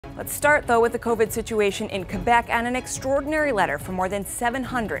Let's start, though, with the COVID situation in Quebec and an extraordinary letter from more than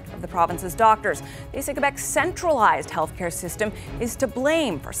 700 of the province's doctors. They say Quebec's centralized healthcare system is to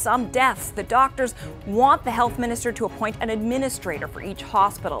blame for some deaths. The doctors want the health minister to appoint an administrator for each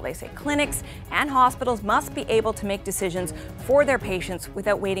hospital. They say clinics and hospitals must be able to make decisions for their patients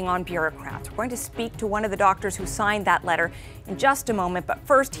without waiting on bureaucrats. We're going to speak to one of the doctors who signed that letter in just a moment. But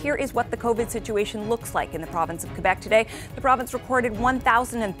first, here is what the COVID situation looks like in the province of Quebec today. The province recorded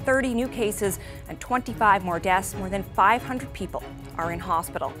 1,030 new cases and 25 more deaths. More than 500 people are in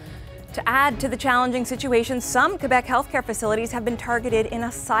hospital. To add to the challenging situation, some Quebec healthcare facilities have been targeted in a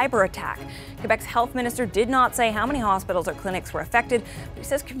cyber attack. Quebec's health minister did not say how many hospitals or clinics were affected, but he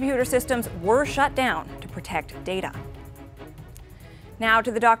says computer systems were shut down to protect data. Now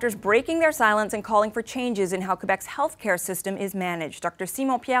to the doctors breaking their silence and calling for changes in how Quebec's healthcare system is managed. Dr.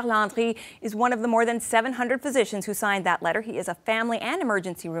 Simon-Pierre Landry is one of the more than 700 physicians who signed that letter. He is a family and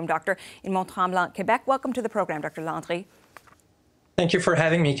emergency room doctor in Mont-Tremblant, Quebec. Welcome to the program, Dr. Landry. Thank you for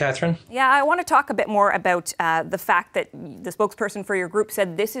having me, Catherine. Yeah, I want to talk a bit more about the fact that the spokesperson for your group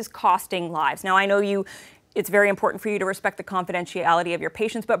said this is costing lives. Now, I know it's very important for you to respect the confidentiality of your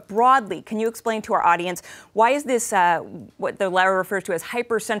patients, but broadly, can you explain to our audience why is this what the letter refers to as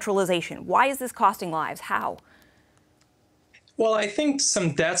hyper-centralization? Why is this costing lives? How? Well, I think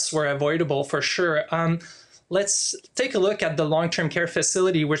some deaths were avoidable for sure. Let's take a look at the long-term care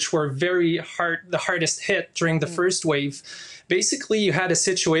facility, which were the hardest hit during the first wave. Basically, you had a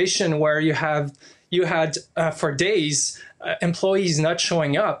situation where you had for days employees not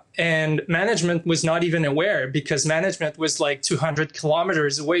showing up, and management was not even aware because management was like 200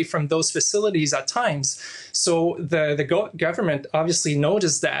 kilometers away from those facilities at times. So the government obviously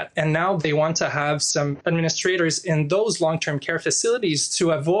noticed that, and now they want to have some administrators in those long-term care facilities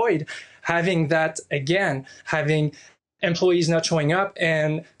to avoid having that again, having employees not showing up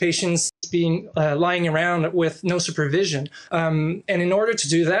and patients being lying around with no supervision. And in order to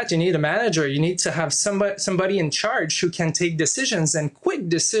do that, you need a manager. You need to have somebody in charge who can take decisions and quick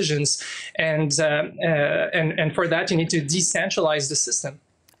decisions. And for that, you need to decentralize the system.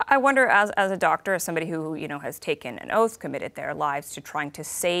 I wonder, as a doctor, as somebody who has taken an oath, committed their lives to trying to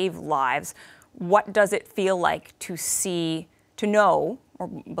save lives, what does it feel like to know or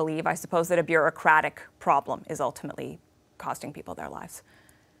believe, I suppose, that a bureaucratic problem is ultimately costing people their lives?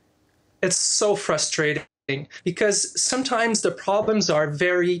 It's so frustrating because sometimes the problems are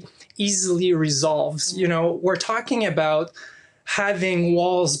very easily resolved. You know, we're talking about having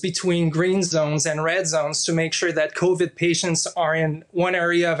walls between green zones and red zones to make sure that COVID patients are in one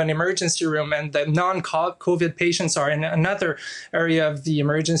area of an emergency room and the non-COVID patients are in another area of the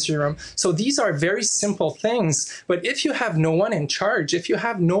emergency room. So these are very simple things. But if you have no one in charge, if you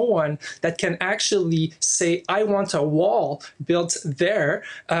have no one that can actually say, I want a wall built there,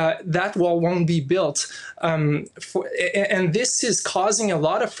 that wall won't be built. And this is causing a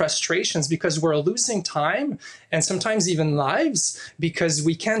lot of frustrations because we're losing time and sometimes even lives because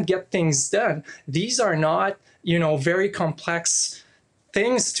we can't get things done. These are not, very complex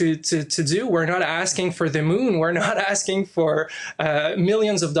things to do. We're not asking for the moon. We're not asking for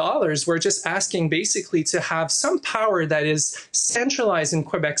millions of dollars. We're just asking basically to have some power that is centralized in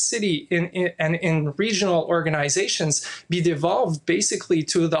Quebec City and in regional organizations be devolved basically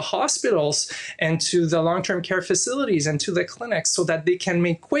to the hospitals and to the long-term care facilities and to the clinics so that they can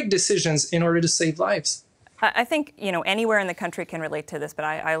make quick decisions in order to save lives. I think, anywhere in the country can relate to this, but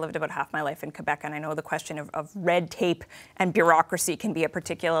I lived about half my life in Quebec, and I know the question of red tape and bureaucracy can be a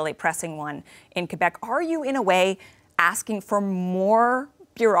particularly pressing one in Quebec. Are you, in a way, asking for more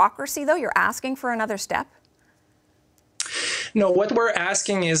bureaucracy, though? You're asking for another step? No, what we're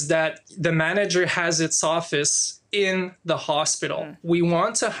asking is that the manager has its office in the hospital. We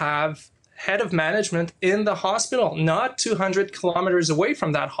want to have head of management in the hospital, not 200 kilometers away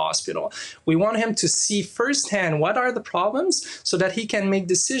from that hospital. We want him to see firsthand what are the problems so that he can make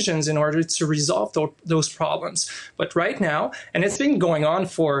decisions in order to resolve those problems. But right now, and it's been going on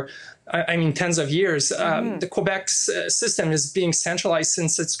for tens of years. The Quebec system is being centralized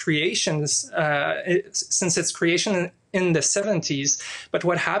since its creation in the 70s. But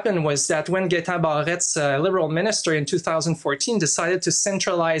what happened was that when Gaétan Barret's Liberal minister in 2014 decided to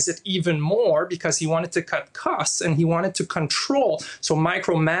centralize it even more because he wanted to cut costs and he wanted to control, so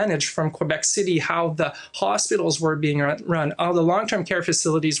micromanage from Quebec City how the hospitals were being run, how the long-term care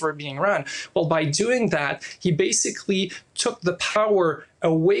facilities were being run. Well, by doing that, he basically took the power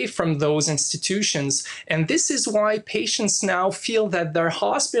away from those institutions. And this is why patients now feel that their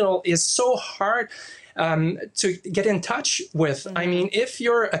hospital is so hard to get in touch with. I mean, if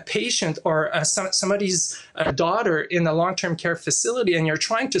you're a patient or somebody's daughter in a long-term care facility and you're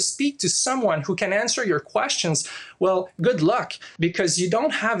trying to speak to someone who can answer your questions, well, good luck, because you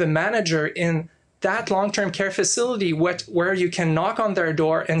don't have a manager in that long-term care facility where you can knock on their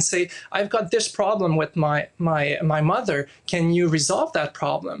door and say, I've got this problem with my mother. Can you resolve that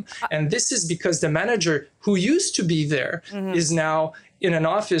problem? And this is because the manager who used to be there is now in an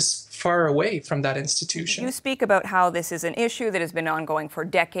office far away from that institution. You speak about how this is an issue that has been ongoing for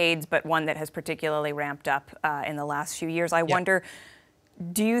decades, but one that has particularly ramped up in the last few years. I wonder,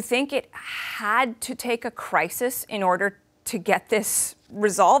 do you think it had to take a crisis in order to get this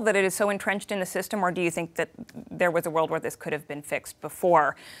resolved, that it is so entrenched in the system, or do you think that there was a world where this could have been fixed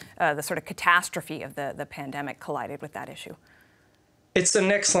before the sort of catastrophe of the pandemic collided with that issue? It's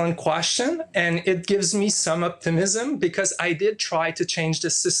an excellent question, and it gives me some optimism because I did try to change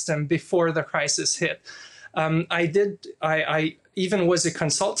the system before the crisis hit. I even was a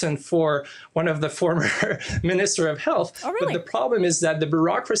consultant for one of the former Minister of Health. Oh, really? But the problem is that the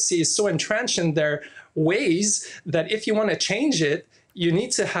bureaucracy is so entrenched in their ways that if you want to change it, you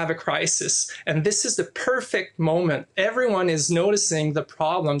need to have a crisis. And this is the perfect moment. Everyone is noticing the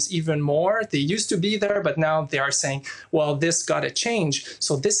problems even more. They used to be there, but now they are saying, well, this got to change.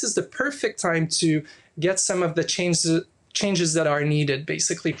 So this is the perfect time to get some of the changes that are needed,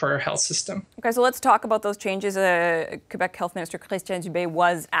 basically, for our health system. Okay, so let's talk about those changes. Quebec Health Minister Christian Dubé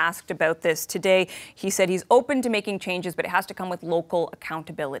was asked about this today. He said he's open to making changes, but it has to come with local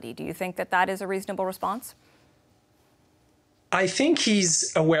accountability. Do you think that that is a reasonable response? I think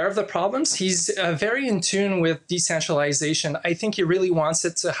he's aware of the problems. He's very in tune with decentralization. I think he really wants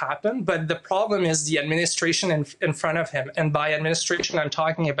it to happen, but the problem is the administration in front of him. And by administration, I'm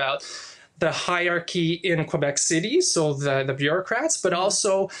talking about the hierarchy in Quebec City, so the bureaucrats, but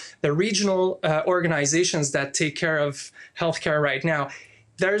also the regional organizations that take care of healthcare right now.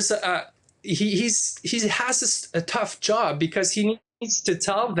 He has a tough job because he needs to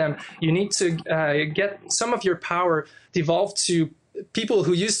tell them, you need to get some of your power devolved to people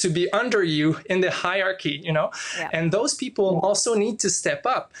who used to be under you in the hierarchy, you know? Yeah. And those people also need to step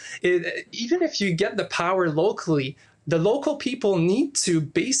up. Even if you get the power locally, the local people need to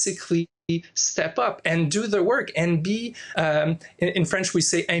basically step up and do the work and be, in French we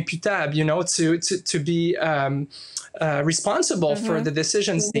say imputable, you know, to be responsible for the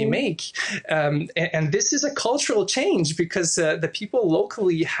decisions they make. And this is a cultural change because the people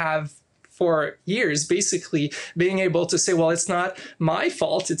locally have for years basically being able to say, well, it's not my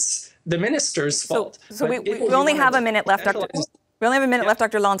fault, it's the minister's fault. So we only have a minute left, Dr. We only have a minute left,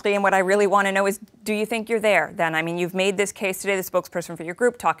 Dr. Landry, and what I really want to know is, do you think you're there then? I mean, you've made this case today, the spokesperson for your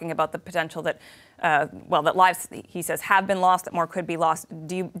group, talking about the potential that, that lives, he says, have been lost, that more could be lost.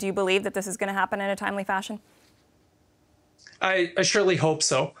 Do you believe that this is going to happen in a timely fashion? I surely hope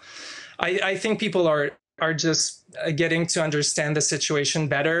so. I think people are just getting to understand the situation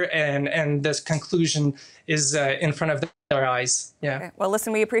better, and this conclusion is in front of their eyes. Yeah. Okay. Well,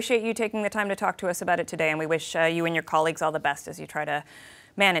 listen, we appreciate you taking the time to talk to us about it today, and we wish you and your colleagues all the best as you try to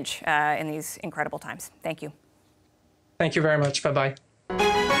manage in these incredible times. Thank you. Thank you very much. Bye-bye.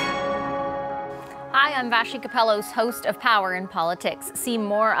 Hi, I'm Vashi Capellos, host of Power in Politics. See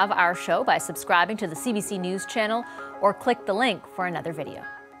more of our show by subscribing to the CBC News channel or click the link for another video.